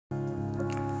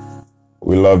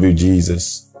We love you,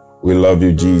 Jesus. We love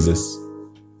you, Jesus.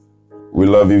 We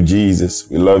love you, Jesus.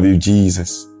 We love you,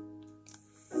 Jesus.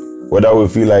 Whether we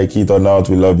feel like it or not,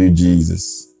 we love you,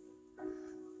 Jesus.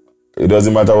 It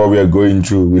doesn't matter what we are going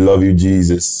through. We love you,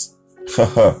 Jesus.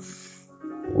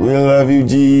 We love you,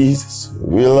 Jesus.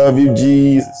 We love you,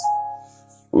 Jesus.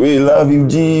 We love you,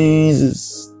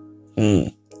 Jesus.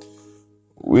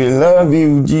 We love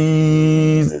you,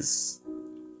 Jesus.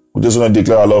 We just want to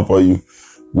declare our love for you.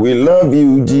 We love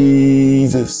you,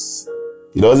 Jesus.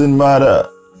 It doesn't matter.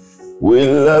 We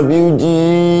love you,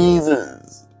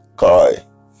 Jesus. Kai.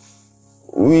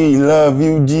 We love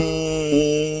you,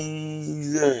 Jesus.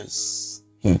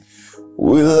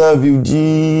 We love you,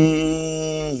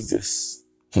 Jesus.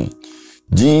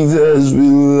 Jesus, we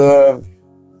love you.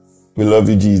 We love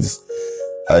you, Jesus.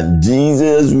 And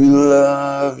Jesus, we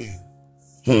love you.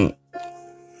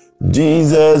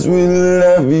 Jesus, we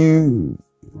love you.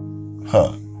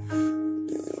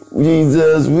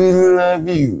 Jesus, we love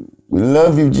you. We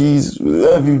love you, Jesus. We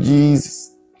love you,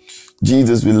 Jesus.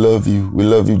 Jesus, we love you. We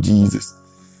love you, Jesus.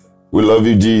 We love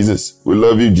you, Jesus. We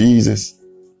love you, Jesus.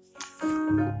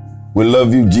 We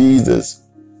love you, Jesus.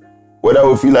 Whether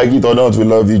we feel like it or not, we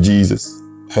love you, Jesus.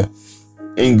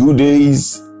 In good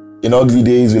days, in ugly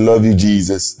days, we love you,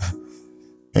 Jesus.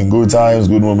 In good times,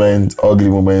 good moments, ugly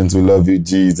moments, we love you,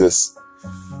 Jesus.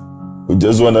 We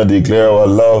just want to declare our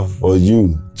love for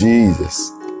you,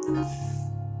 Jesus.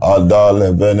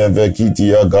 Adale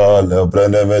benevekiti agale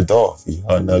brenemetofi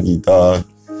hanagita.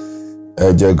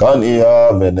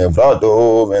 Ejegania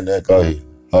menevrado menekai.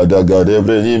 Adagade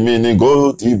breni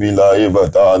minigo tibila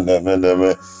ibatane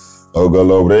meneme.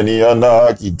 Ogalobreni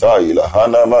anaki taila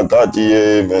hana makati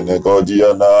menegodi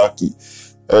anaki.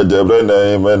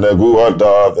 Edebrene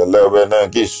meneguada velebene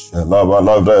kish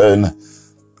labalabrene.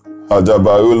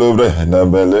 Ajabaulubre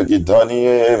nebelekitani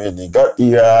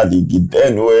menikatia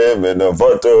digidenwe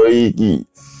menevoto iki.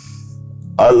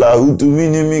 Allahutu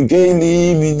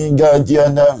minimikeli minigadia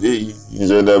navi.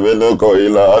 Jedebeno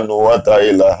koila anuata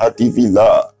ila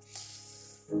hatifila.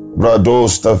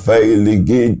 Bradosta faili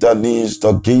gita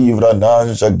nista kivra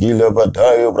nansha gila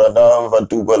batayo branam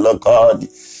vatuba lakadi.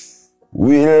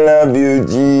 We love you,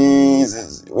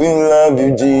 Jesus. We love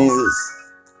you, Jesus.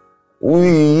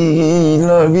 We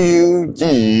love you,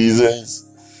 Jesus.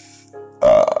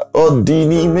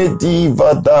 Odini meti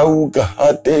vatauka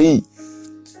hatei.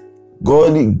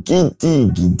 Goli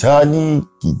giti gitani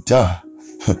gita.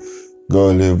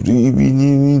 Gole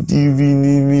bribini miti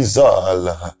vini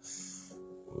misala.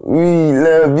 We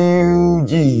love you,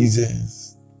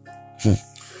 Jesus.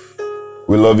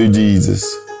 We love you,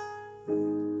 Jesus.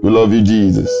 We love you,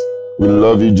 Jesus. We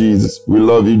love you, Jesus. We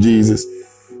love you, Jesus.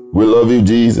 We love you,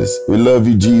 Jesus. We love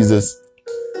you, Jesus.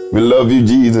 We love you,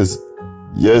 Jesus.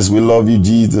 Yes, we love you,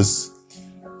 Jesus.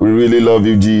 We really love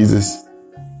you, Jesus.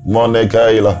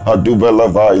 Monekaila, Adubela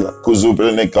Vaya,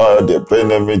 Kuzubreneka, de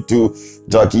Prenemetu,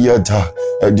 Jakiata,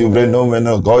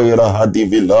 Edubrenomena Goira,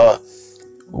 Hadivila,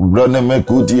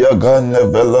 Branemekutia Gan,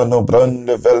 Velano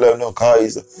Brande, Velano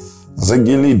Kaiser,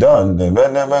 Zagilidan,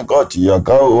 Venemekotia,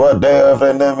 Kawa,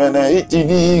 Devrenemene,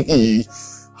 Itiviki,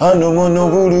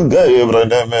 Hanumunu Gay,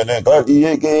 Vrenemene,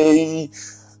 Kadieke,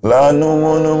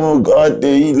 Lanumunumu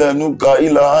Gade,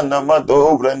 Lanukaila,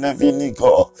 Namato,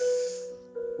 Brenevinico.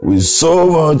 We so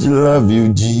much love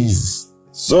you, Jesus.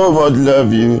 So much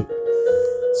love you.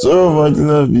 So much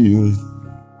love you.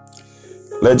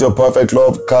 Let your perfect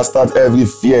love cast out every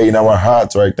fear in our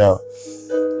hearts right now.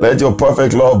 Let your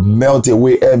perfect love melt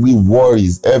away every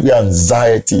worries, every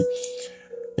anxiety.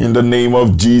 In the name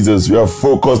of Jesus, we are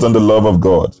focused on the love of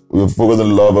God. We are focused on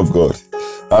the love of God.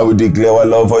 I will declare our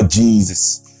love for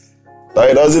Jesus.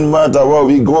 That it doesn't matter what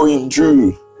we're going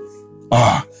through.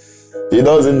 It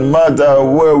doesn't matter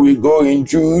where we're going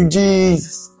through,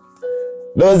 Jesus.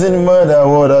 Doesn't matter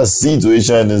what our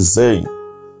situation is saying.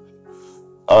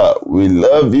 We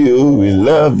love you, we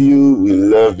love you, we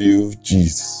love you,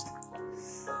 Jesus.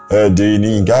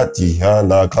 Edeni gati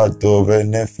halakato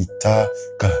benefita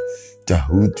ka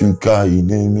jahutu ka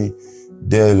inemi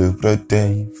del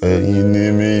prete fe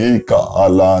inemi ka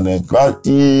alane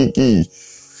gati ki.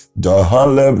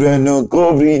 Jahalebreno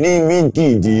kobrini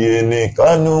miti diene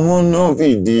kanumuno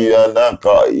vidiana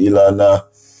ka ilana.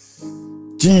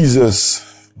 Jesus.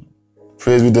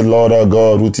 Praise be the Lord our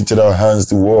God who teaches our hands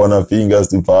to war and our fingers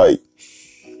to fight.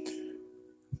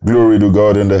 Glory to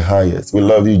God in the highest. We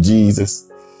love you,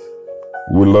 Jesus.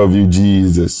 We love you,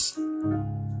 Jesus.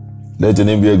 Let your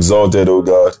name be exalted, O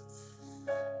God.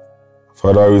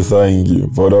 Father, we thank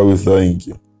you. Father, we thank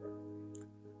you.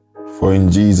 For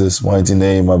in Jesus' mighty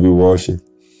name I be worshipped.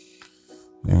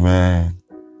 Amen.